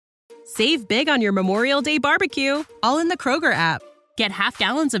Save big on your Memorial Day barbecue, all in the Kroger app. Get half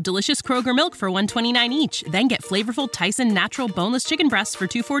gallons of delicious Kroger milk for $1.29 each. Then get flavorful Tyson natural boneless chicken breasts for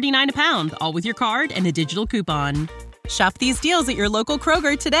 $2.49 a pound, all with your card and a digital coupon. Shop these deals at your local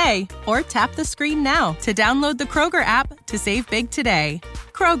Kroger today, or tap the screen now to download the Kroger app to save big today.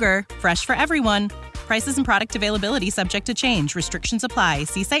 Kroger, fresh for everyone. Prices and product availability subject to change. Restrictions apply.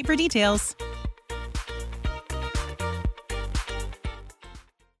 See site for details.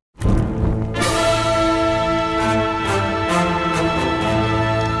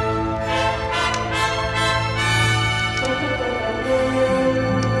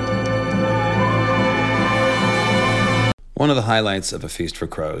 One of the highlights of A Feast for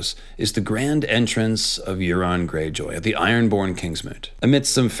Crows is the grand entrance of Euron Greyjoy at the Ironborn Kingsmoot.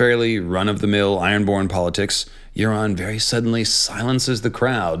 Amidst some fairly run-of-the-mill Ironborn politics, Euron very suddenly silences the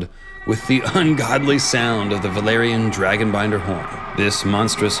crowd with the ungodly sound of the Valyrian Dragonbinder Horn. This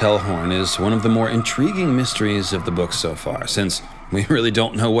monstrous hell horn is one of the more intriguing mysteries of the book so far, since we really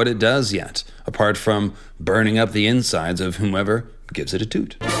don't know what it does yet, apart from burning up the insides of whomever gives it a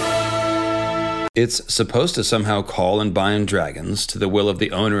toot. It's supposed to somehow call and bind dragons to the will of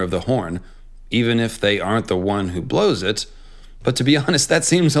the owner of the horn, even if they aren't the one who blows it. But to be honest, that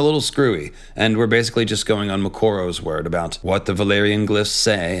seems a little screwy, and we're basically just going on Mokoro's word about what the Valyrian glyphs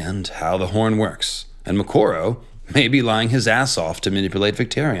say and how the horn works. And Mokoro may be lying his ass off to manipulate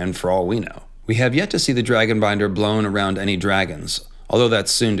Victarion for all we know. We have yet to see the Dragonbinder blown around any dragons, although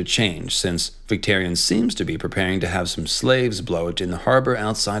that's soon to change, since Victarion seems to be preparing to have some slaves blow it in the harbor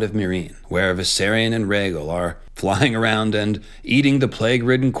outside of Meereen, where Viserion and Rhaegal are flying around and eating the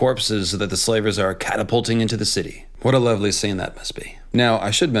plague-ridden corpses that the slavers are catapulting into the city. What a lovely scene that must be. Now, I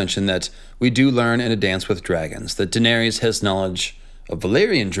should mention that we do learn in A Dance with Dragons that Daenerys has knowledge of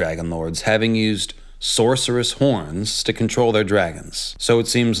Valyrian dragon lords having used sorceress horns to control their dragons. So it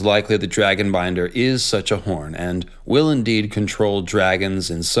seems likely the Dragonbinder is such a horn and will indeed control dragons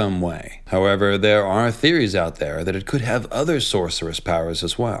in some way. However, there are theories out there that it could have other sorceress powers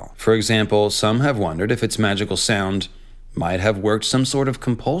as well. For example, some have wondered if its magical sound might have worked some sort of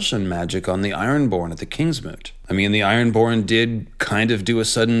compulsion magic on the Ironborn at the Kingsmoot. I mean, the Ironborn did kind of do a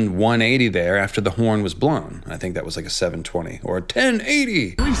sudden 180 there after the horn was blown. I think that was like a 720 or a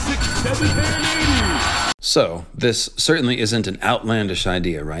 1080. 367 1080. So, this certainly isn't an outlandish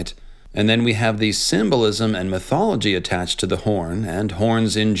idea, right? And then we have the symbolism and mythology attached to the horn, and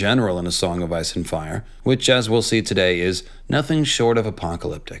horns in general in A Song of Ice and Fire, which, as we'll see today, is nothing short of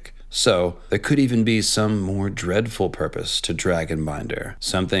apocalyptic. So, there could even be some more dreadful purpose to Dragonbinder,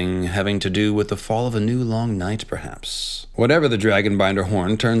 something having to do with the fall of a new long night, perhaps. Whatever the Dragonbinder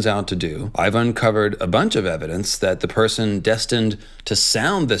horn turns out to do, I've uncovered a bunch of evidence that the person destined to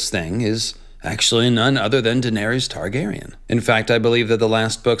sound this thing is actually none other than Daenerys Targaryen. In fact, I believe that the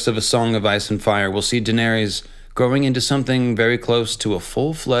last books of A Song of Ice and Fire will see Daenerys growing into something very close to a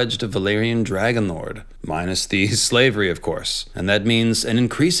full-fledged Valyrian dragonlord, minus the slavery, of course. And that means an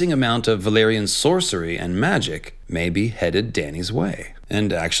increasing amount of Valyrian sorcery and magic may be headed Dany's way.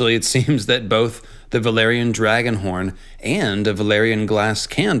 And actually, it seems that both the Valyrian dragon horn and a Valyrian glass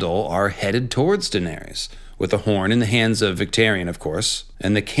candle are headed towards Daenerys, with the horn in the hands of Victarion, of course,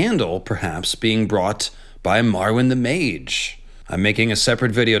 and the candle, perhaps, being brought by Marwyn the Mage. I'm making a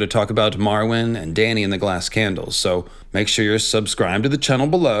separate video to talk about Marwyn and Dany and the glass candles, so make sure you're subscribed to the channel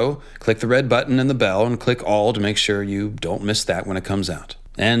below, click the red button and the bell, and click all to make sure you don't miss that when it comes out.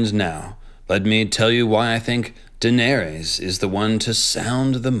 And now, let me tell you why I think Daenerys is the one to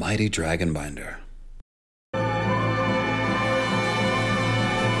sound the mighty Dragonbinder.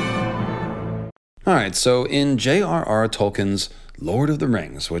 Alright, so in J.R.R. Tolkien's Lord of the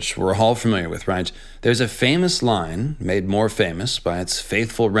Rings, which we're all familiar with, right? There's a famous line, made more famous by its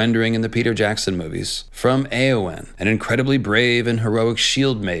faithful rendering in the Peter Jackson movies, from Éowyn, an incredibly brave and heroic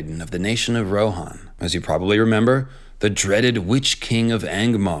shield maiden of the nation of Rohan. As you probably remember, the dreaded Witch King of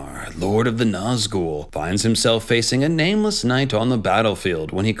Angmar, Lord of the Nazgul, finds himself facing a nameless knight on the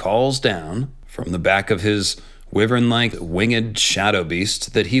battlefield when he calls down, from the back of his wyvern-like winged shadow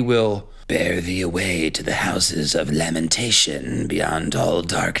beast, that he will bear thee away to the houses of lamentation beyond all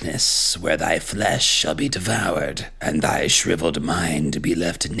darkness, where thy flesh shall be devoured, and thy shriveled mind be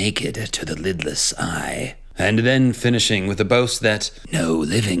left naked to the lidless eye. And then finishing with a boast that no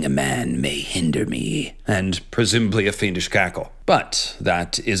living man may hinder me, and presumably a fiendish cackle. But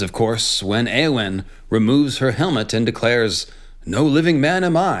that is, of course, when Éowyn removes her helmet and declares, "No living man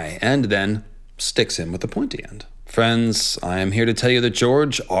am I," and then sticks him with the pointy end. Friends, I am here to tell you that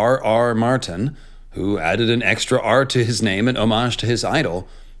George R.R. Martin, who added an extra R to his name in homage to his idol,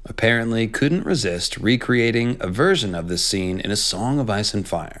 apparently couldn't resist recreating a version of this scene in A Song of Ice and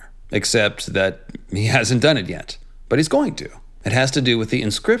Fire. except that he hasn't done it yet, but he's going to. It has to do with the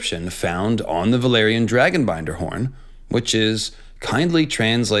inscription found on the Valyrian Dragonbinder Horn, which is kindly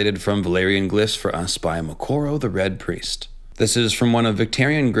translated from Valyrian glyphs for us by Moqorro the Red Priest. This is from one of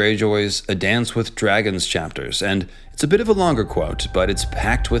Victarion Greyjoy's A Dance with Dragons chapters, and it's a bit of a longer quote, but it's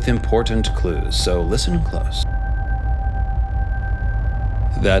packed with important clues, so listen close.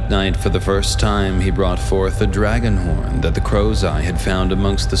 That night, for the first time, he brought forth a dragon horn that the crow's eye had found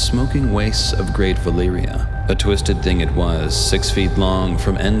amongst the smoking wastes of Great Valyria. A twisted thing it was, 6 feet long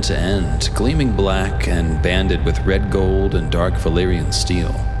from end to end, gleaming black and banded with red gold and dark Valyrian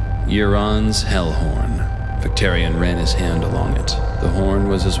steel. Euron's hell horn. Victarion ran his hand along it. The horn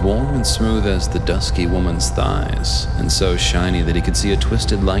was as warm and smooth as the dusky woman's thighs, and so shiny that he could see a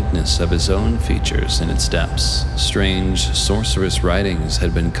twisted likeness of his own features in its depths. Strange, sorcerous writings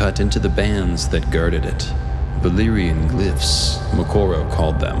had been cut into the bands that girded it. Valyrian glyphs, Moqorro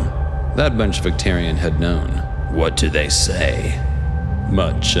called them. That much Victarion had known. What do they say?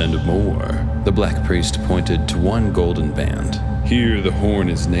 Much and more. The Black Priest pointed to one golden band. Here the horn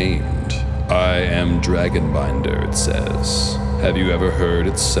is named. I am Dragonbinder, it says. Have you ever heard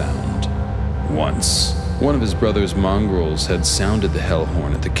its sound? Once, one of his brother's mongrels had sounded the hell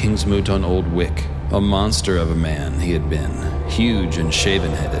horn at the Kingsmoot on Old Wick. A monster of a man he had been, huge and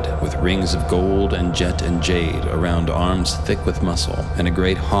shaven-headed, with rings of gold and jet and jade around arms thick with muscle, and a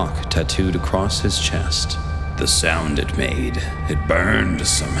great hawk tattooed across his chest. The sound it made, it burned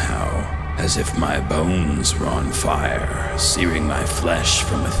somehow, as if my bones were on fire, searing my flesh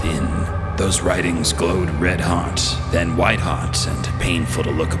from within. Those writings glowed red-hot, then white-hot and painful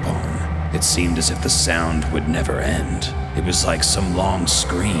to look upon. It seemed as if the sound would never end. It was like some long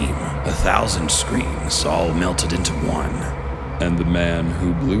scream, 1,000 screams, all melted into one. And the man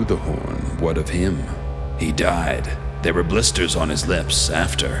who blew the horn, what of him? He died. There were blisters on his lips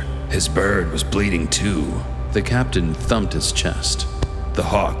after. His bird was bleeding too. The captain thumped his chest. The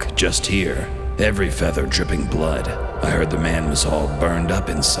hawk, just here. Every feather dripping blood. I heard the man was all burned up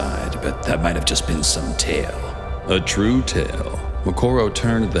inside, but that might have just been some tale. A true tale. Moqorro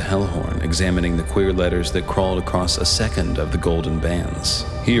turned to the Hellhorn, examining the queer letters that crawled across a second of the golden bands.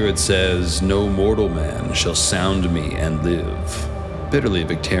 Here it says, "No mortal man shall sound me and live." Bitterly,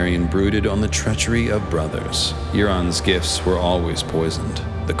 Victarion brooded on the treachery of brothers. Euron's gifts were always poisoned.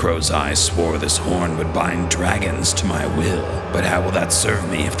 The crow's eye swore this horn would bind dragons to my will, but how will that serve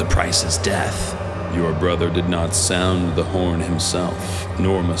me if the price is death? Your brother did not sound the horn himself,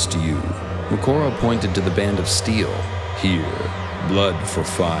 nor must you. Moqorro pointed to the band of steel. Here, blood for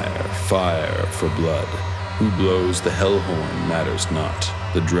fire, fire for blood. Who blows the hell horn matters not.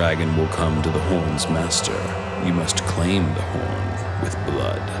 The dragon will come to the horn's master. You must claim the horn with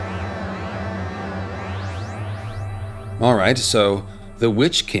blood. All right, so the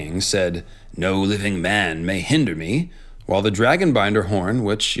Witch King said, "No living man may hinder me," while the Dragonbinder Horn,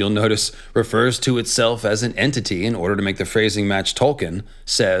 which you'll notice refers to itself as an entity in order to make the phrasing match Tolkien,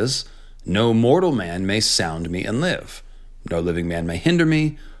 says, "No mortal man may sound me and live. No living man may hinder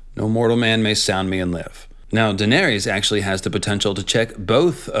me. No mortal man may sound me and live." Now, Daenerys actually has the potential to check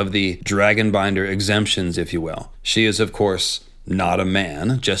both of the Dragonbinder exemptions, if you will. She is, of course, not a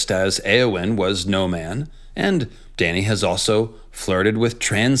man, just as Éowyn was no man, and Dany has also flirted with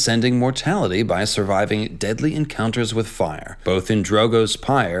transcending mortality by surviving deadly encounters with fire, both in Drogo's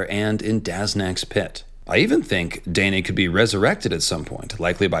pyre and in Daznak's pit. I even think Dany could be resurrected at some point,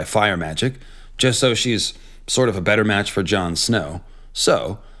 likely by fire magic, just so she's sort of a better match for Jon Snow.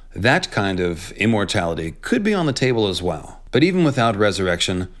 So, that kind of immortality could be on the table as well. But even without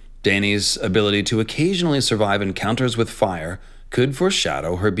resurrection, Dany's ability to occasionally survive encounters with fire could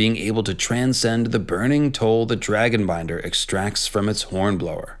foreshadow her being able to transcend the burning toll the Dragonbinder extracts from its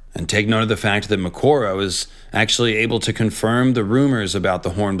hornblower. And take note of the fact that Moqorro is actually able to confirm the rumors about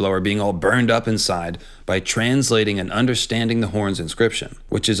the hornblower being all burned up inside by translating and understanding the horn's inscription,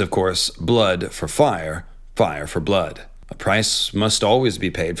 which is, of course, blood for fire, fire for blood. A price must always be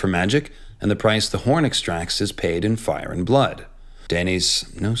paid for magic, and the price the horn extracts is paid in fire and blood. Dany's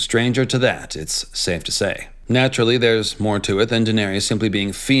no stranger to that, it's safe to say. Naturally, there's more to it than Daenerys simply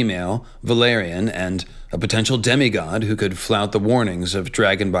being female, Valyrian, and a potential demigod who could flout the warnings of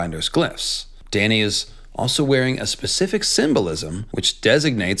Dragonbinder's glyphs. Dany is also wearing a specific symbolism which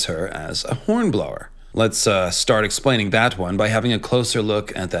designates her as a hornblower. Let's start explaining that one by having a closer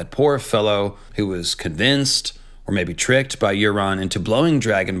look at that poor fellow who was convinced, or maybe tricked by Euron into blowing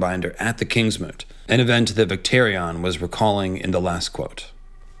Dragonbinder at the Kingsmoot, an event that Victarion was recalling in the last quote.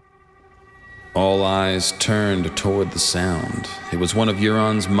 All eyes turned toward the sound. It was one of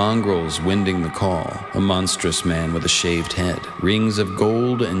Euron's mongrels winding the call, a monstrous man with a shaved head. Rings of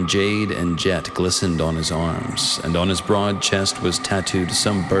gold and jade and jet glistened on his arms, and on his broad chest was tattooed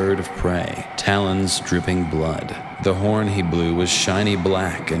some bird of prey, talons dripping blood. The horn he blew was shiny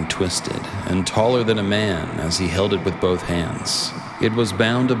black and twisted, and taller than a man as he held it with both hands. It was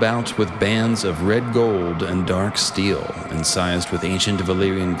bound about with bands of red gold and dark steel, incised with ancient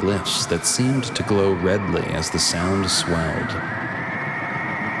Valyrian glyphs that seemed to glow redly as the sound swelled.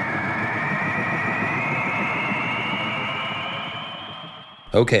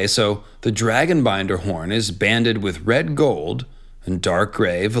 Okay, so the Dragonbinder horn is banded with red gold and dark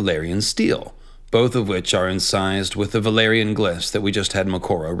gray Valyrian steel, both of which are incised with the Valyrian glyphs that we just had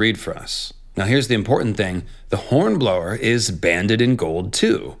Mokoro read for us. Now here's the important thing, the hornblower is banded in gold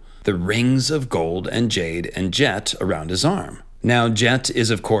too, the rings of gold and jade and jet around his arm. Now jet is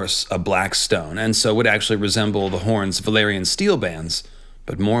of course a black stone, and so would actually resemble the horn's Valyrian steel bands,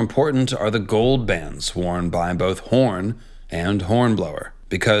 but more important are the gold bands worn by both horn and hornblower.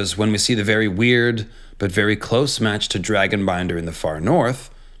 Because when we see the very weird but very close match to Dragonbinder in the far north,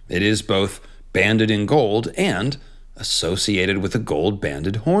 it is both banded in gold and associated with a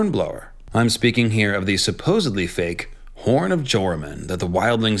gold-banded hornblower. I'm speaking here of the supposedly fake Horn of Joramun that the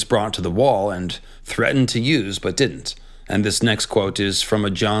wildlings brought to the wall and threatened to use but didn't. And this next quote is from a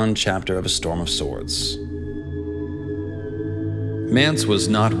Jon chapter of A Storm of Swords. Mance was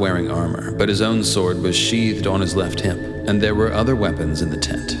not wearing armor, but his own sword was sheathed on his left hip, and there were other weapons in the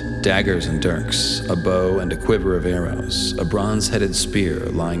tent, daggers and dirks, a bow and a quiver of arrows, a bronze-headed spear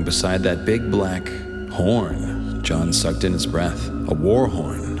lying beside that big black horn. Jon sucked in his breath. A war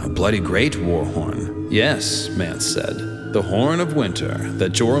horn, a bloody great war horn. Yes, Mance said, the horn of winter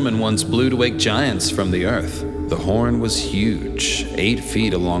that Joramun once blew to wake giants from the earth. The horn was huge, 8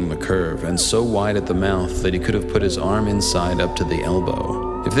 feet along the curve, and so wide at the mouth that he could have put his arm inside up to the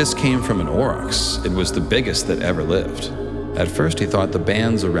elbow. If this came from an aurochs, it was the biggest that ever lived. At first he thought the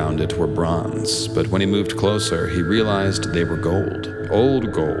bands around it were bronze, but when he moved closer, he realized they were gold.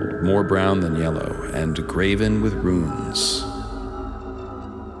 Old gold, more brown than yellow, and graven with runes.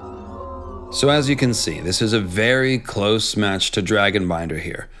 So as you can see, this is a very close match to Dragonbinder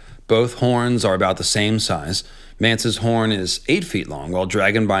here. Both horns are about the same size. Mance's horn is 8 feet long, while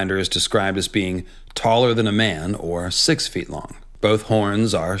Dragonbinder is described as being taller than a man, or 6 feet long. Both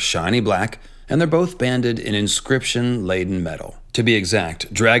horns are shiny black, and they're both banded in inscription-laden metal. To be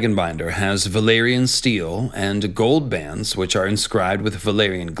exact, Dragonbinder has Valyrian steel and gold bands which are inscribed with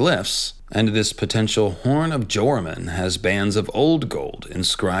Valyrian glyphs, and this potential Horn of Joramun has bands of old gold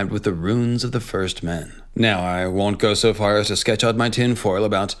inscribed with the runes of the first men. Now, I won't go so far as to sketch out my tinfoil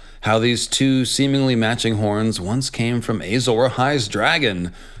about how these two seemingly matching horns once came from Azor Ahai's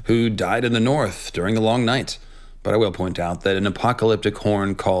dragon, who died in the north during the long night. But I will point out that an apocalyptic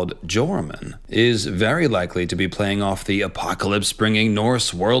horn called Joramun is very likely to be playing off the apocalypse-bringing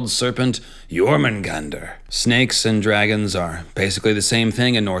Norse world serpent Jormungandr. Snakes and dragons are basically the same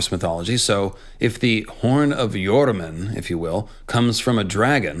thing in Norse mythology, so if the Horn of Joramun, if you will, comes from a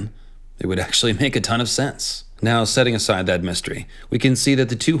dragon, it would actually make a ton of sense. Now, setting aside that mystery, we can see that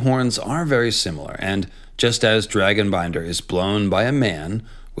the two horns are very similar, and just as Dragonbinder is blown by a man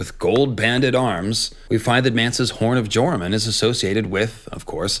with gold-banded arms, we find that Mance's Horn of Joramun is associated with, of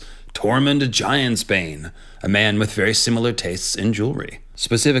course, Tormund Giantsbane, a man with very similar tastes in jewelry.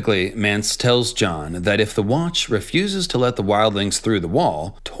 Specifically, Mance tells Jon that if the Watch refuses to let the wildlings through the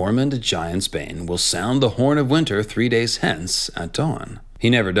wall, Tormund Giantsbane will sound the Horn of Winter 3 days hence at dawn. He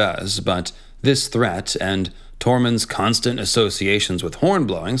never does, but this threat and Tormund's constant associations with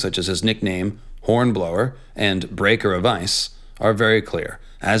horn-blowing, such as his nickname Hornblower and Breaker of Ice, are very clear,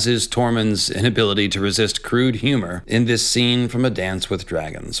 as is Tormund's inability to resist crude humor in this scene from A Dance with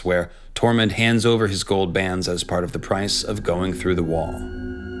Dragons, where Tormund hands over his gold bands as part of the price of going through the wall.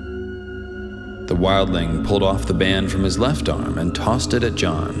 The wildling pulled off the band from his left arm and tossed it at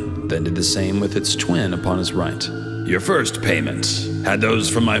Jon, then did the same with its twin upon his right. Your first payment. Had those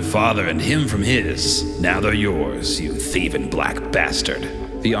from my father and him from his. Now they're yours, you thieving black bastard.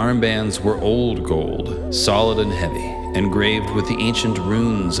 The armbands were old gold, solid and heavy, engraved with the ancient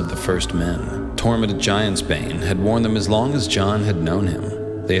runes of the first men. Tormund Giantsbane had worn them as long as Jon had known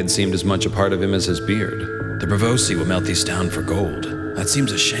him. They had seemed as much a part of him as his beard. The Bravosi will melt these down for gold. That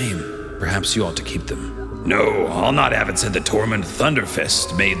seems a shame. Perhaps you ought to keep them. No, I'll not have it said that Tormund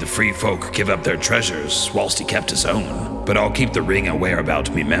Thunderfist made the free folk give up their treasures whilst he kept his own. But I'll keep the ring I wear about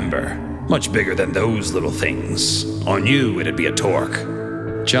me member. Much bigger than those little things. On you, it'd be a torque.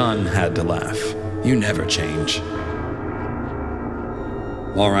 Jon had to laugh. You never change.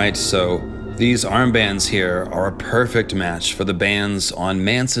 Alright, so These armbands here are a perfect match for the bands on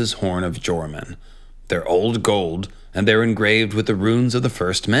Mance's Horn of Jormungand. They're old gold, and they're engraved with the runes of the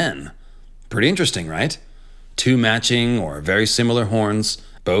first men. Pretty interesting, right? Two matching or very similar horns,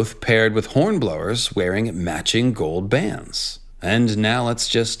 both paired with hornblowers wearing matching gold bands. And now let's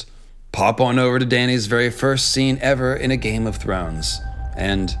just pop on over to Dany's very first scene ever in a Game of Thrones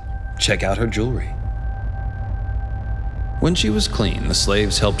and check out her jewelry. When she was clean, the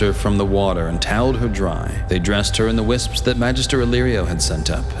slaves helped her from the water and toweled her dry. They dressed her in the wisps that Magister Illyrio had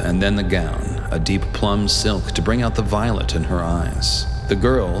sent up, and then the gown, a deep plum silk to bring out the violet in her eyes. The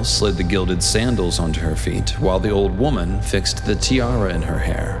girl slid the gilded sandals onto her feet, while the old woman fixed the tiara in her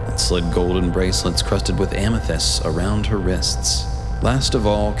hair and slid golden bracelets crusted with amethysts around her wrists. Last of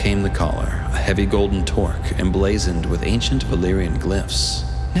all came the collar, a heavy golden torque emblazoned with ancient Valyrian glyphs.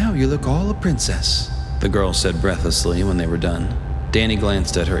 "Now you look all a princess," the girl said breathlessly when they were done. Dany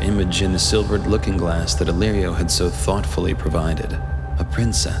glanced at her image in the silvered looking glass that Illyrio had so thoughtfully provided. A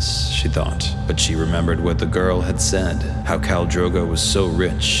princess, she thought, but she remembered what the girl had said, how Khal Drogo was so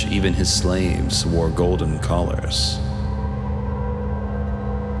rich, even his slaves wore golden collars.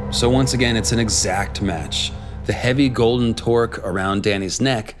 So once again, it's an exact match. The heavy golden torque around Dany's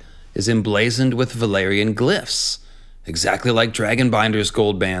neck is emblazoned with Valyrian glyphs, exactly like Dragonbinder's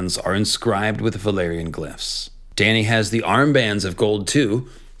gold bands are inscribed with Valyrian glyphs. Dany has the armbands of gold too,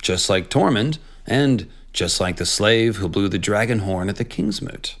 just like Tormund, and just like the slave who blew the dragon horn at the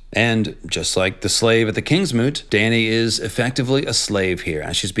Kingsmoot. And just like the slave at the Kingsmoot, Dany is effectively a slave here,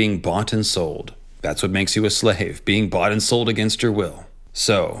 as she's being bought and sold. That's what makes you a slave, being bought and sold against your will.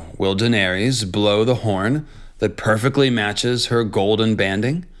 So, will Daenerys blow the horn that perfectly matches her golden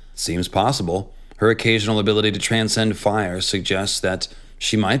banding? Seems possible. Her occasional ability to transcend fire suggests that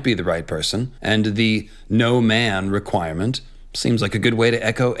she might be the right person, and the no man requirement seems like a good way to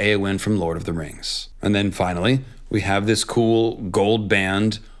echo Éowyn from Lord of the Rings. And then finally, we have this cool gold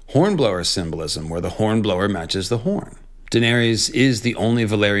band hornblower symbolism where the hornblower matches the horn. Daenerys is the only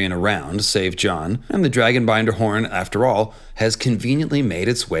Valyrian around, save Jon, and the Dragonbinder horn, after all, has conveniently made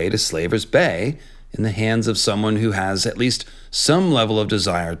its way to Slaver's Bay in the hands of someone who has at least some level of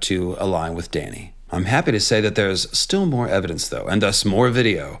desire to align with Dany. I'm happy to say that there's still more evidence, though, and thus more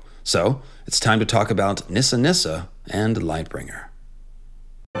video. So, it's time to talk about Nissa Nissa and Lightbringer.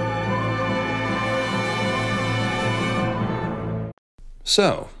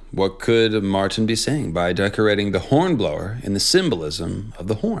 So, what could Martin be saying by decorating the hornblower in the symbolism of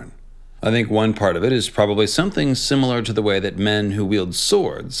the horn? I think one part of it is probably something similar to the way that men who wield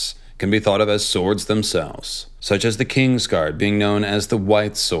swords can be thought of as swords themselves, such as the Kingsguard being known as the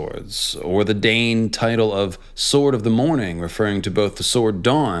White Swords, or the Dane title of Sword of the Morning referring to both the sword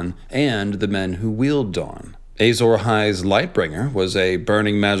Dawn and the men who wield Dawn. Azor Ahai's Lightbringer was a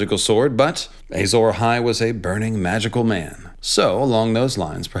burning magical sword, but Azor Ahai was a burning magical man. So, along those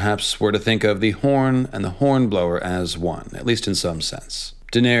lines, perhaps we're to think of the horn and the hornblower as one, at least in some sense.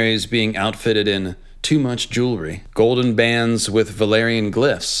 Daenerys being outfitted in too much jewelry, golden bands with Valyrian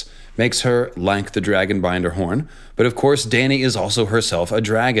glyphs, makes her like the Dragonbinder horn, but of course Dany is also herself a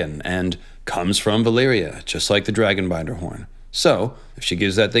dragon and comes from Valyria, just like the Dragonbinder horn. So, if she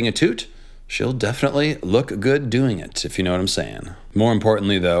gives that thing a toot, she'll definitely look good doing it, if you know what I'm saying. More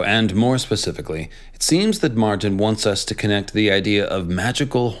importantly, though, and more specifically, it seems that Martin wants us to connect the idea of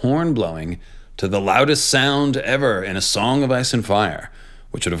magical horn blowing to the loudest sound ever in A Song of Ice and Fire,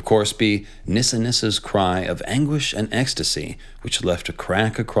 which would of course be Nissa Nissa's cry of anguish and ecstasy, which left a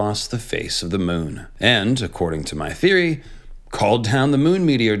crack across the face of the moon, and, according to my theory, called down the moon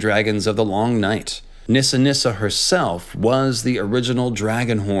meteor dragons of the long night. Nissa Nissa herself was the original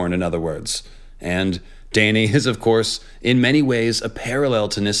dragon horn, in other words, and Dany is, of course, in many ways a parallel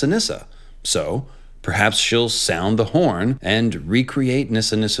to Nissa Nissa, so perhaps she'll sound the horn and recreate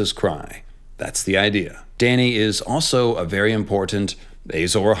Nissa Nissa's cry. That's the idea. Dany is also a very important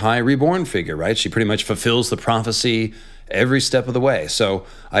Azor Ahai reborn figure, right? She pretty much fulfills the prophecy every step of the way. So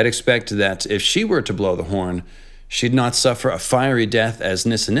I'd expect that if she were to blow the horn, she'd not suffer a fiery death as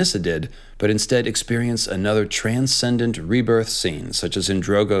Nissa Nissa did, but instead experience another transcendent rebirth scene, such as in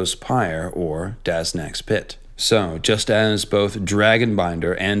Drogo's pyre or Daznak's pit. So, just as both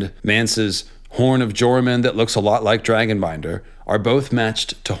Dragonbinder and Mance's Horn of Jormungand that looks a lot like Dragonbinder are both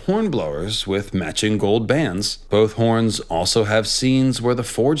matched to hornblowers with matching gold bands, both horns also have scenes where the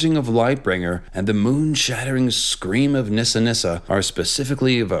forging of Lightbringer and the moon-shattering scream of Nissa Nissa are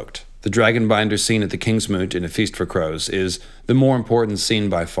specifically evoked. The Dragonbinder scene at the Kingsmoot in A Feast for Crows is the more important scene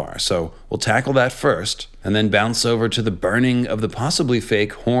by far, so we'll tackle that first, and then bounce over to the burning of the possibly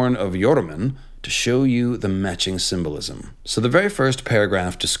fake Horn of Jormungand to show you the matching symbolism. So the very first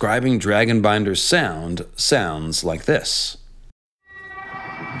paragraph describing Dragonbinder's sound sounds like this.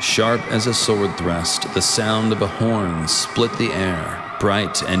 Sharp as a sword thrust, the sound of a horn split the air.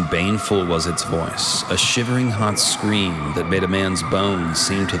 Bright and baneful was its voice, a shivering hot scream that made a man's bones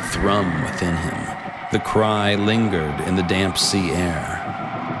seem to thrum within him. The cry lingered in the damp sea air.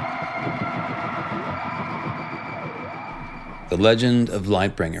 The legend of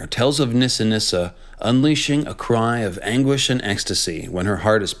Lightbringer tells of Nissa unleashing a cry of anguish and ecstasy when her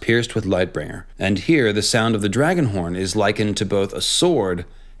heart is pierced with Lightbringer. And here, the sound of the dragon horn is likened to both a sword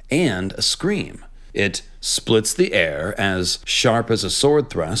and a scream. It splits the air as sharp as a sword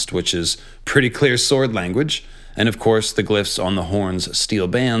thrust, which is pretty clear sword language. And of course, the glyphs on the horn's steel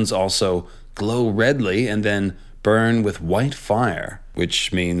bands also glow redly and then burn with white fire,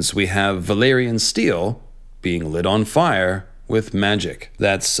 which means we have Valyrian steel being lit on fire with magic.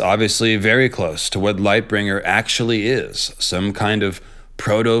 That's obviously very close to what Lightbringer actually is, some kind of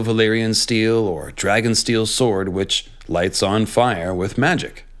proto-Valyrian steel or dragon steel sword which lights on fire with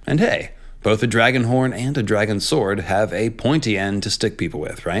magic. And hey, both a dragon horn and a dragon sword have a pointy end to stick people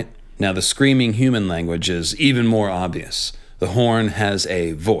with, right? Now the screaming human language is even more obvious. The horn has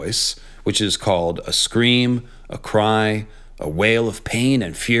a voice, which is called a scream, a cry, a wail of pain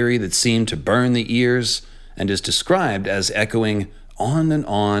and fury that seem to burn the ears, and is described as echoing on and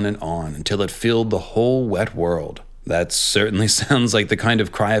on and on until it filled the whole wet world. That certainly sounds like the kind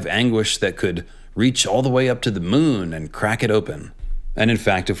of cry of anguish that could reach all the way up to the moon and crack it open. And in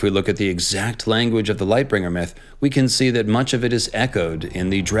fact, if we look at the exact language of the Lightbringer myth, we can see that much of it is echoed in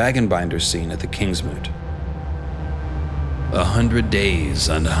the Dragonbinder scene at the Kingsmoot. 100 days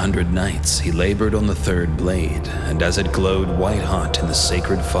and 100 nights he labored on the third blade, and as it glowed white-hot in the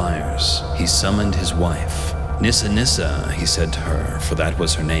sacred fires, he summoned his wife. Nissa, he said to her, for that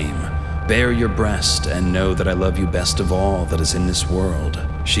was her name, bare your breast and know that I love you best of all that is in this world.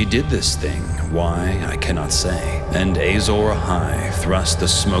 She did this thing, why, I cannot say, and Azor Ahai thrust the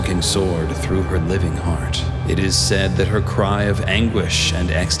smoking sword through her living heart. It is said that her cry of anguish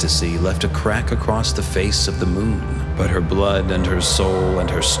and ecstasy left a crack across the face of the moon, but her blood and her soul and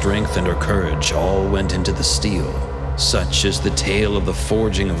her strength and her courage all went into the steel. Such is the tale of the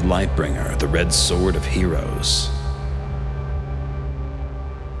forging of Lightbringer, the red sword of heroes.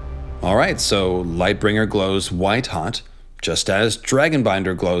 Alright, so Lightbringer glows white-hot, just as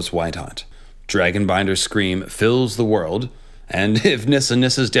Dragonbinder glows white-hot. Dragonbinder's scream fills the world, and if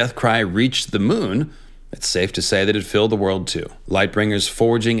Nissa's death cry reached the moon, it's safe to say that it filled the world too. Lightbringer's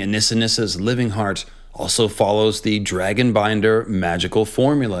forging in Nissa's living heart also follows the Dragonbinder magical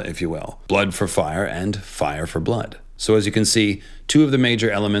formula, if you will. Blood for fire and fire for blood. So as you can see, two of the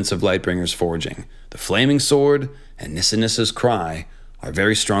major elements of Lightbringer's forging, the flaming sword and Nissa's cry, are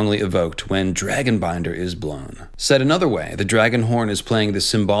very strongly evoked when Dragonbinder is blown. Said another way, the dragon horn is playing the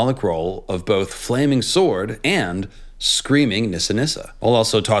symbolic role of both flaming sword and screaming Nissa. I'll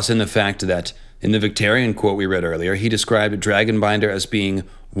also toss in the fact that in the Victorian quote we read earlier, he described Dragonbinder as being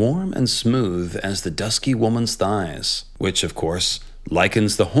warm and smooth as the dusky woman's thighs, which of course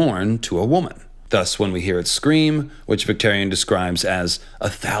likens the horn to a woman. Thus, when we hear it scream, which Victorian describes as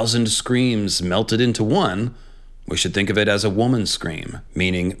 1,000 screams melted into one, we should think of it as a woman's scream,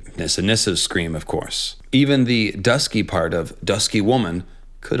 meaning Nissa's scream, of course. Even the dusky part of dusky woman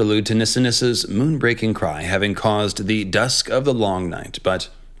could allude to Nissa's moonbreaking cry having caused the dusk of the long night, but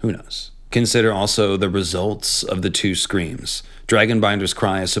who knows? Consider also the results of the two screams. Dragonbinder's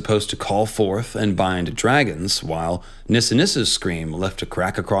cry is supposed to call forth and bind dragons, while Nissa's scream left a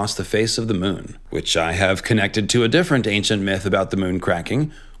crack across the face of the moon, which I have connected to a different ancient myth about the moon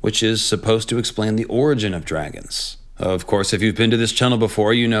cracking, which is supposed to explain the origin of dragons. Of course, if you've been to this channel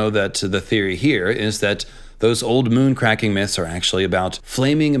before, you know that the theory here is that those old moon-cracking myths are actually about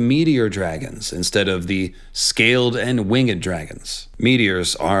flaming meteor dragons instead of the scaled and winged dragons.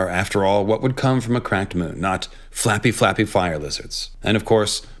 Meteors are, after all, what would come from a cracked moon, not flappy fire lizards. And of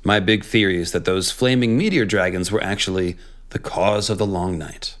course, my big theory is that those flaming meteor dragons were actually the cause of the long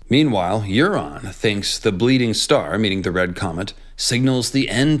night. Meanwhile, Euron thinks the bleeding star, meaning the red comet, signals the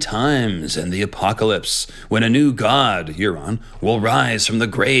end times and the apocalypse, when a new god, Euron, will rise from the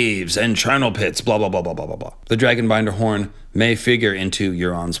graves and charnel pits, blah, blah, blah, blah, blah, blah, blah. The Dragonbinder Horn may figure into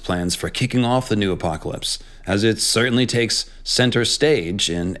Euron's plans for kicking off the new apocalypse, as it certainly takes center stage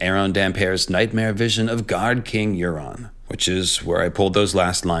in Aeron Dampire's nightmare vision of God King Euron, which is where I pulled those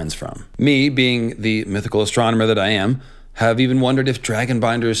last lines from. Me, being the mythical astronomer that I am, have even wondered if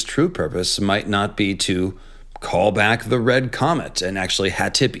Dragonbinder's true purpose might not be to call back the red comet and actually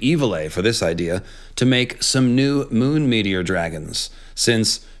hat-tip Evil for this idea to make some new moon meteor dragons,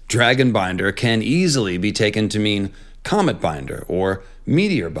 since Dragonbinder can easily be taken to mean comet binder or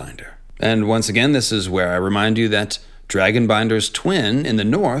meteor binder. And once again, this is where I remind you that Dragonbinder's twin in the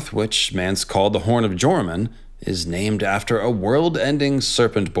north, which man's called the Horn of Jormungandr, is named after a world-ending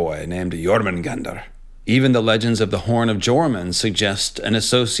serpent boy named Jormungandr. Even the legends of the Horn of Jormungandr suggest an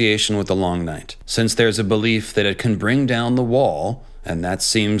association with the Long Night, since there's a belief that it can bring down the wall, and that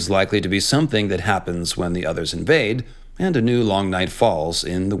seems likely to be something that happens when the others invade, and a new long night falls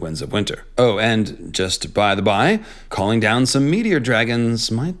in the Winds of Winter. Oh, and just by the by, calling down some meteor dragons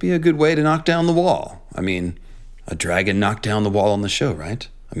might be a good way to knock down the wall. I mean, a dragon knocked down the wall on the show, right?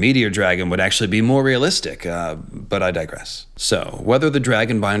 A meteor dragon would actually be more realistic, but I digress. So, whether the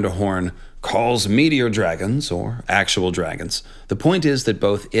Dragonbinder Horn calls meteor dragons or actual dragons, the point is that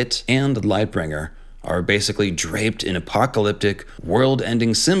both it and Lightbringer are basically draped in apocalyptic,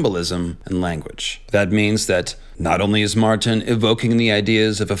 world-ending symbolism and language. That means that not only is Martin evoking the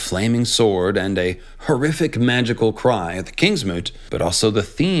ideas of a flaming sword and a horrific magical cry at the Kingsmoot, but also the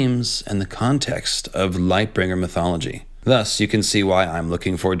themes and the context of Lightbringer mythology. Thus, you can see why I'm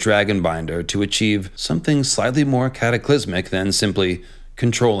looking for Dragonbinder to achieve something slightly more cataclysmic than simply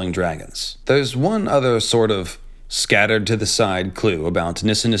controlling dragons. There's one other sort of scattered to the side clue about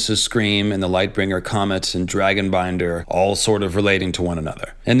Nissanissa's scream and the Lightbringer comet and Dragonbinder all sort of relating to one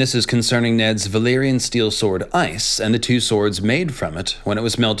another. And this is concerning Ned's Valyrian steel sword Ice and the two swords made from it when it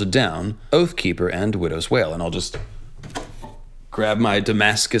was melted down, Oathkeeper and Widow's Wail. And I'll just grab my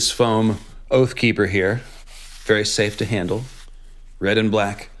Damascus foam Oathkeeper here. Very safe to handle. Red and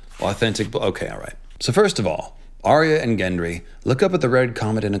black, authentic. Okay, all right. So first of all, Arya and Gendry look up at the red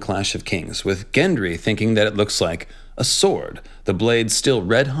comet in A Clash of Kings, with Gendry thinking that it looks like a sword, the blade still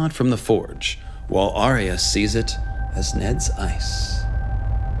red hot from the forge, while Arya sees it as Ned's ice.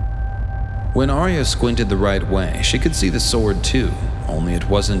 When Arya squinted the right way, she could see the sword too, only it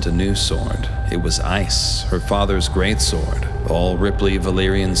wasn't a new sword. It was ice, her father's great sword, all ripply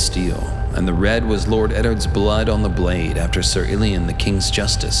Valyrian steel, and the red was Lord Eddard's blood on the blade after Sir Illian, the King's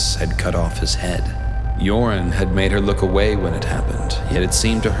Justice, had cut off his head. Yoren had made her look away when it happened, yet it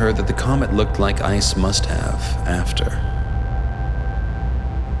seemed to her that the comet looked like ice must have after.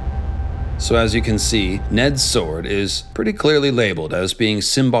 So as you can see, Ned's sword is pretty clearly labeled as being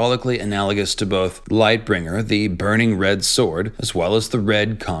symbolically analogous to both Lightbringer, the burning red sword, as well as the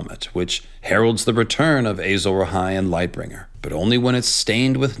red comet, which heralds the return of Azor Ahai and Lightbringer, but only when it's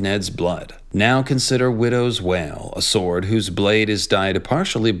stained with Ned's blood. Now consider Widow's Wail, a sword whose blade is dyed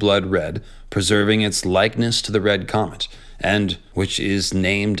partially blood red, preserving its likeness to the red comet, and which is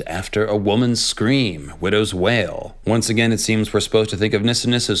named after a woman's scream, Widow's Wail. Once again, it seems we're supposed to think of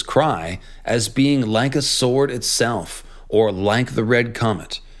Nissanissa's cry as being like a sword itself, or like the red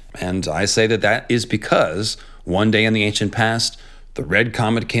comet. And I say that that is because one day in the ancient past, the red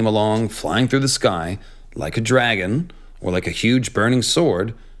comet came along, flying through the sky, like a dragon, or like a huge burning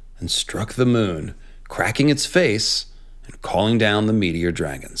sword, and struck the moon, cracking its face and calling down the meteor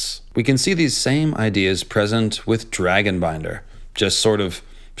dragons. We can see these same ideas present with Dragonbinder, just sort of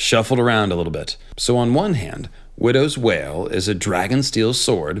shuffled around a little bit. So on one hand, Widow's Wail is a dragon steel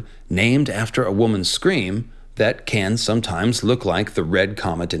sword named after a woman's scream that can sometimes look like the red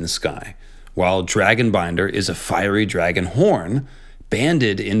comet in the sky, while Dragonbinder is a fiery dragon horn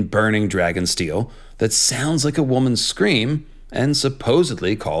banded in burning dragon steel that sounds like a woman's scream and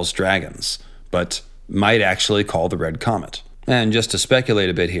supposedly calls dragons, but might actually call the red comet. And just to speculate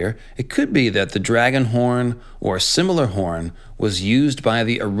a bit here, it could be that the dragon horn or a similar horn was used by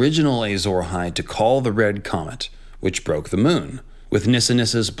the original Azor Ahai to call the red comet, which broke the moon, with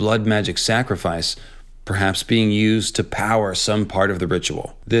Nissanissa's blood magic sacrifice perhaps being used to power some part of the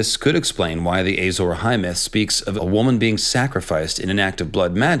ritual. This could explain why the Azor Ahai myth speaks of a woman being sacrificed in an act of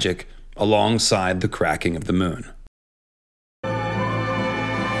blood magic alongside the cracking of the moon.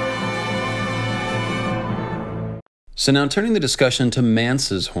 So now turning the discussion to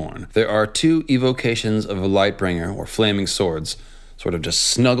Mance's horn, there are two evocations of a Lightbringer or flaming swords sort of just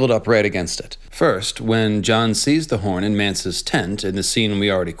snuggled up right against it. First, when Jon sees the horn in Mance's tent in the scene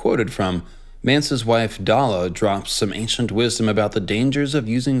we already quoted from, Mance's wife Dala drops some ancient wisdom about the dangers of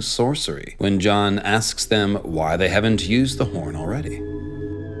using sorcery when Jon asks them why they haven't used the horn already.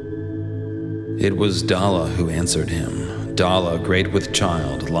 It was Dala who answered him, Dala great with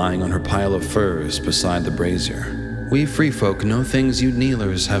child, lying on her pile of furs beside the brazier. We free folk know things you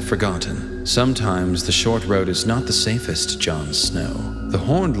kneelers have forgotten. Sometimes the short road is not the safest, Jon Snow. The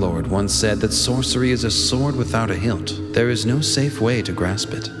Horned Lord once said that sorcery is a sword without a hilt. There is no safe way to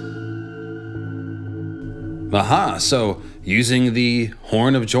grasp it. Aha, so using the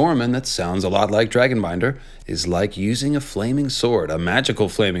Horn of Jormungand, that sounds a lot like Dragonbinder, is like using a flaming sword, a magical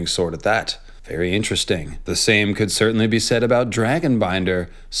flaming sword at that. Very interesting. The same could certainly be said about Dragonbinder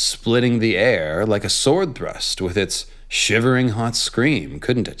splitting the air like a sword thrust with its shivering hot scream,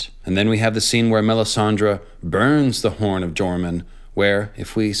 couldn't it? And then we have the scene where Melisandre burns the Horn of Jormungand, where,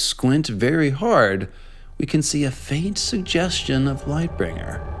 if we squint very hard, we can see a faint suggestion of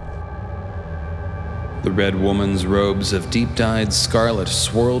Lightbringer. The red woman's robes of deep-dyed scarlet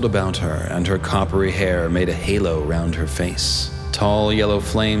swirled about her, and her coppery hair made a halo round her face. Tall yellow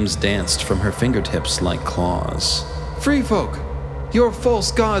flames danced from her fingertips like claws. Free folk! Your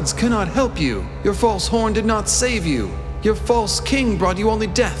false gods cannot help you. Your false horn did not save you. Your false king brought you only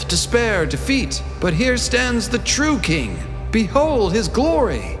death, despair, defeat. But here stands the true king. Behold his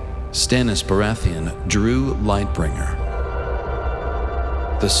glory! Stannis Baratheon drew Lightbringer.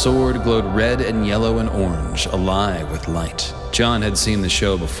 The sword glowed red and yellow and orange, alive with light. Jon had seen the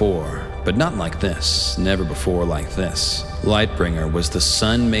show before, but not like this, never before like this. Lightbringer was the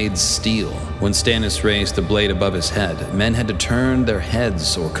sun-made steel. When Stannis raised the blade above his head, men had to turn their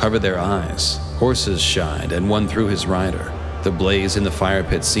heads or cover their eyes. Horses shied, and one threw his rider. The blaze in the fire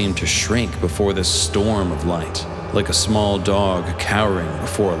pit seemed to shrink before this storm of light, like a small dog cowering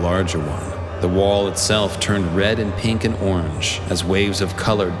before a larger one. The wall itself turned red and pink and orange as waves of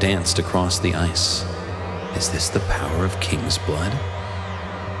color danced across the ice. Is this the power of King's blood?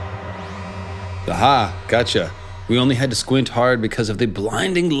 Aha, gotcha. We only had to squint hard because of the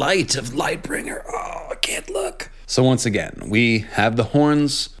blinding light of Lightbringer. Oh, I can't look. So once again, we have the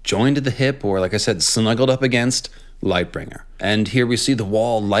horns joined at the hip, or like I said, snuggled up against Lightbringer. And here we see the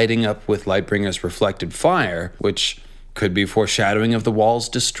wall lighting up with Lightbringer's reflected fire, which could be foreshadowing of the wall's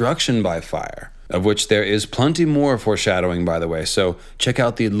destruction by fire, of which there is plenty more foreshadowing, by the way, so check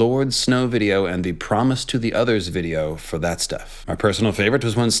out the Lord Snow video and the Promise to the Others video for that stuff. My personal favorite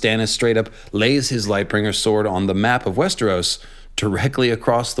was when Stannis straight up lays his Lightbringer sword on the map of Westeros directly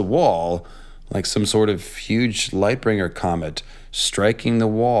across the wall, like some sort of huge Lightbringer comet striking the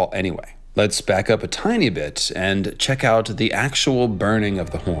wall. Anyway, let's back up a tiny bit and check out the actual burning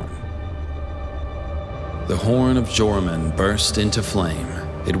of the horn. The Horn of Jormungand burst into flame.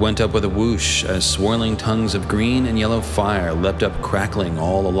 It went up with a whoosh as swirling tongues of green and yellow fire leapt up crackling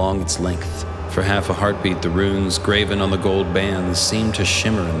all along its length. For half a heartbeat, the runes graven on the gold bands seemed to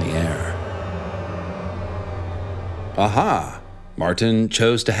shimmer in the air. Aha! Martin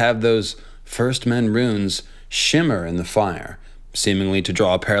chose to have those First Men runes shimmer in the fire, seemingly to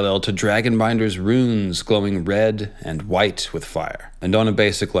draw a parallel to Dragonbinder's runes glowing red and white with fire. And on a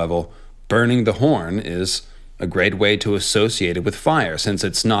basic level, burning the horn is a great way to associate it with fire, since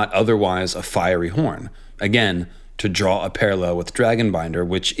it's not otherwise a fiery horn. Again, to draw a parallel with Dragonbinder,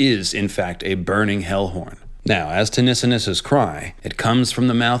 which is, in fact, a burning hell horn. Now, as to Nissa-Nissa's cry, it comes from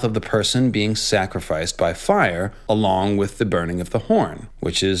the mouth of the person being sacrificed by fire, along with the burning of the horn,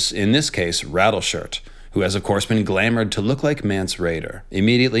 which is, in this case, Rattleshirt, who has of course been glamored to look like Mance Rayder.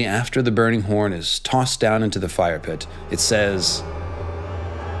 Immediately after the burning horn is tossed down into the fire pit, it says,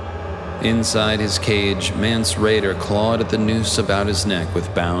 "Inside his cage, Mance Rayder clawed at the noose about his neck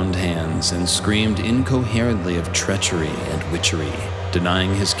with bound hands and screamed incoherently of treachery and witchery,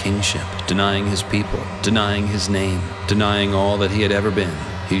 denying his kingship, denying his people, denying his name, denying all that he had ever been.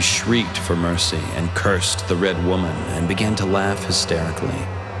 He shrieked for mercy and cursed the Red Woman and began to laugh hysterically."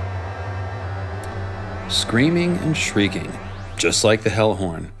 Screaming and shrieking, just like the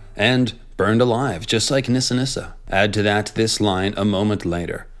Hellhorn, and burned alive, just like Nissa-Nissa. Add to that this line a moment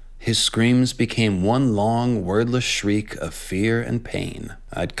later. His screams became one long, wordless shriek of fear and pain.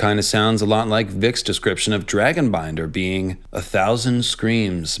 It kind of sounds a lot like Vic's description of Dragonbinder being 1,000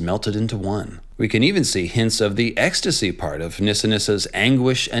 screams melted into one. We can even see hints of the ecstasy part of Nissa-Nissa's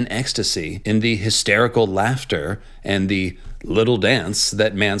anguish and ecstasy in the hysterical laughter and the little dance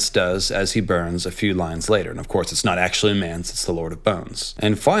that Mance does as he burns a few lines later. And of course, it's not actually Mance, it's the Lord of Bones.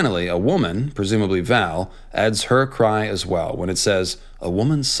 And finally, a woman, presumably Val, adds her cry as well when it says, "A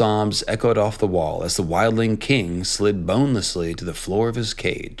woman's sobs echoed off the wall as the wildling king slid bonelessly to the floor of his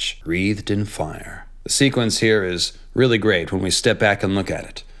cage, wreathed in fire." The sequence here is really great when we step back and look at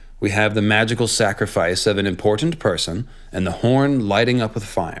it. We have the magical sacrifice of an important person and the horn lighting up with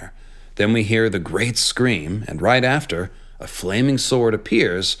fire. Then we hear the great scream, and right after, a flaming sword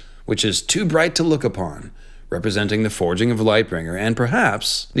appears, which is too bright to look upon, representing the forging of Lightbringer, and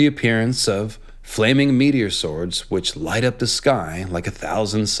perhaps the appearance of flaming meteor swords which light up the sky like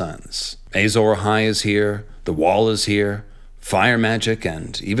 1,000 suns. Azor Ahai is here, the wall is here, fire magic,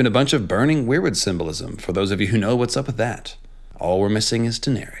 and even a bunch of burning weirwood symbolism, for those of you who know what's up with that. All we're missing is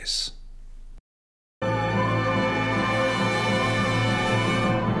Daenerys.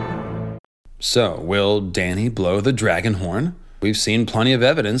 So, will Dany blow the dragon horn? We've seen plenty of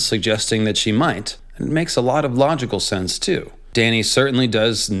evidence suggesting that she might, and it makes a lot of logical sense too. Dany certainly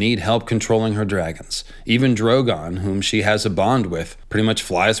does need help controlling her dragons. Even Drogon, whom she has a bond with, pretty much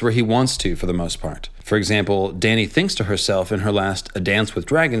flies where he wants to for the most part. For example, Dany thinks to herself in her last A Dance with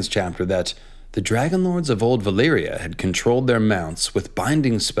Dragons chapter that the dragon lords of old Valyria had controlled their mounts with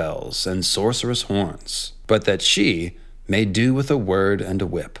binding spells and sorcerous horns, but that she may do with a word and a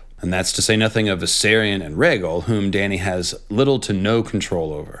whip. And that's to say nothing of Viserion and Rhaegal, whom Dany has little to no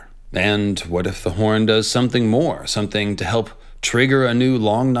control over. And what if the horn does something more, something to help trigger a new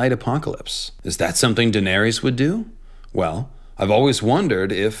long night apocalypse? Is that something Daenerys would do? Well, I've always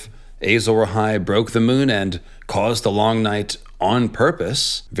wondered if Azor Ahai broke the moon and caused the long night on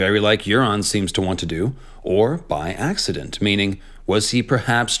purpose, very like Euron seems to want to do, or by accident, meaning was he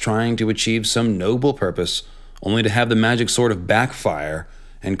perhaps trying to achieve some noble purpose only to have the magic sort of backfire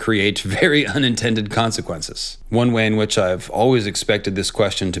and create very unintended consequences? One way in which I've always expected this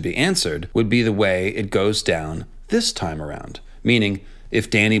question to be answered would be the way it goes down this time around, meaning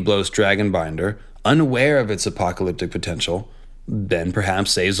if Dany blows Dragonbinder, unaware of its apocalyptic potential, then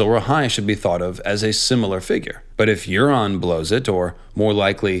perhaps Azor Ahai should be thought of as a similar figure. But if Euron blows it, or more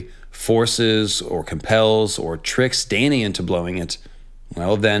likely forces or compels or tricks Dany into blowing it,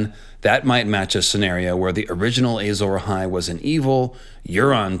 well then that might match a scenario where the original Azor Ahai was an evil,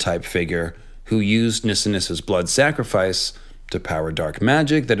 Euron-type figure who used Nyssanis's blood sacrifice to power dark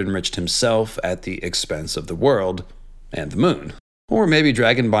magic that enriched himself at the expense of the world and the moon. Or maybe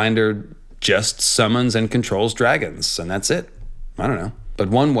Dragonbinder just summons and controls dragons, and that's it. I don't know. But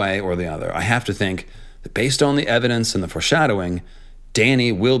one way or the other, I have to think that based on the evidence and the foreshadowing,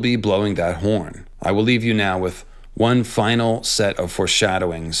 Dany will be blowing that horn. I will leave you now with one final set of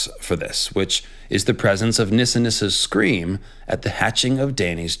foreshadowings for this, which is the presence of Nyssanis's scream at the hatching of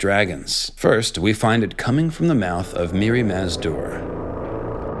Dany's dragons. First, we find it coming from the mouth of Mirri Maz Duur.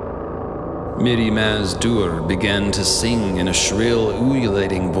 Mirri Maz Duur began to sing in a shrill,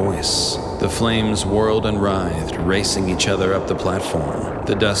 ululating voice. The flames whirled and writhed, racing each other up the platform.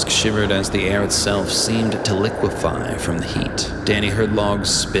 The dusk shivered as the air itself seemed to liquefy from the heat. Dany heard logs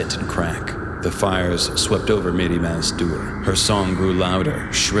spit and crack. The fires swept over Mirri Maz Duur. Her song grew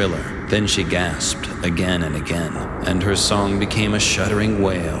louder, shriller. Then she gasped again and again, and her song became a shuddering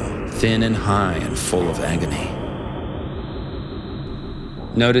wail, thin and high and full of agony.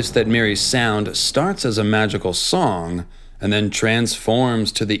 Notice that Mirri's sound starts as a magical song and then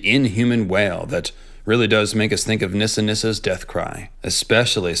transforms to the inhuman wail that really does make us think of Nyssanissa's death cry,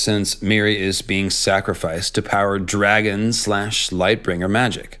 especially since Mirri is being sacrificed to power dragon/Lightbringer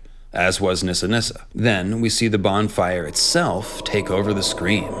magic, as was Nyssanissa. Then we see the bonfire itself take over the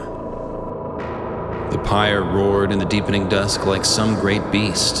scream. The pyre roared in the deepening dusk like some great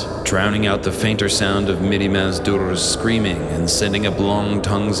beast, drowning out the fainter sound of Mirri Maz Duur's screaming and sending up long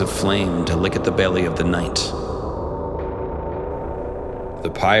tongues of flame to lick at the belly of the night. The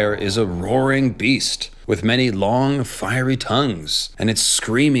pyre is a roaring beast with many long, fiery tongues, and it's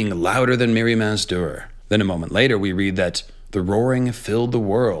screaming louder than Mirri Maz Duur. Then a moment later we read that the roaring filled the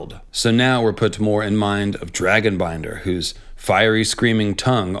world. So now we're put more in mind of Dragonbinder, whose fiery screaming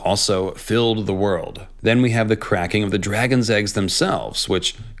tongue also filled the world. Then we have the cracking of the dragon's eggs themselves,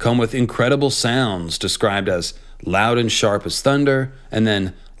 which come with incredible sounds described as loud and sharp as thunder, and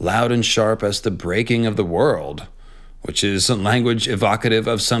then loud and sharp as the breaking of the world, which is a language evocative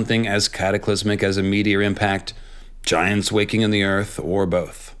of something as cataclysmic as a meteor impact, giants waking in the earth, or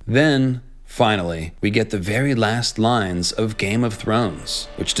both. Then, finally, we get the very last lines of Game of Thrones,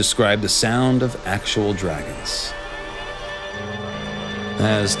 which describe the sound of actual dragons.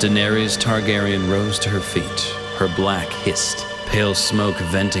 As Daenerys Targaryen rose to her feet, her black hissed, pale smoke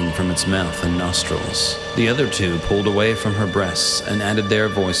venting from its mouth and nostrils. The other two pulled away from her breasts and added their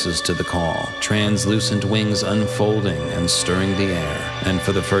voices to the call, translucent wings unfolding and stirring the air. And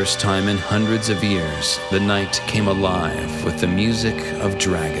for the first time in hundreds of years, the night came alive with the music of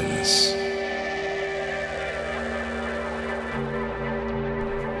dragons.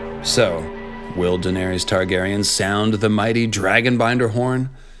 So, will Daenerys Targaryen sound the mighty Dragonbinder horn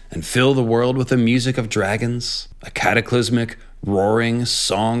and fill the world with the music of dragons? A cataclysmic, roaring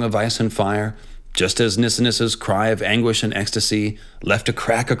song of ice and fire, just as Nyssanissa's cry of anguish and ecstasy left a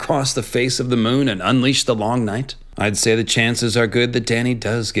crack across the face of the moon and unleashed the long night? I'd say the chances are good that Dany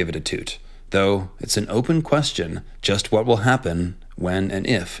does give it a toot, though it's an open question just what will happen when and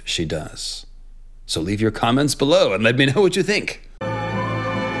if she does. So leave your comments below and let me know what you think.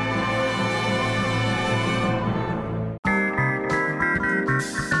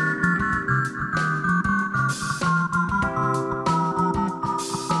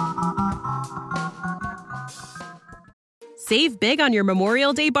 Save big on your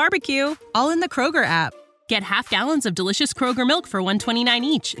Memorial Day barbecue, all in the Kroger app. Get half gallons of delicious Kroger milk for $1.29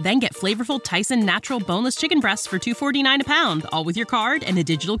 each. Then get flavorful Tyson natural boneless chicken breasts for $2.49 a pound, all with your card and a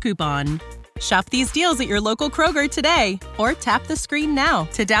digital coupon. Shop these deals at your local Kroger today, or tap the screen now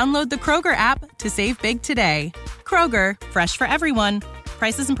to download the Kroger app to save big today. Kroger, fresh for everyone.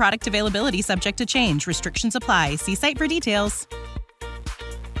 Prices and product availability subject to change. Restrictions apply. See site for details.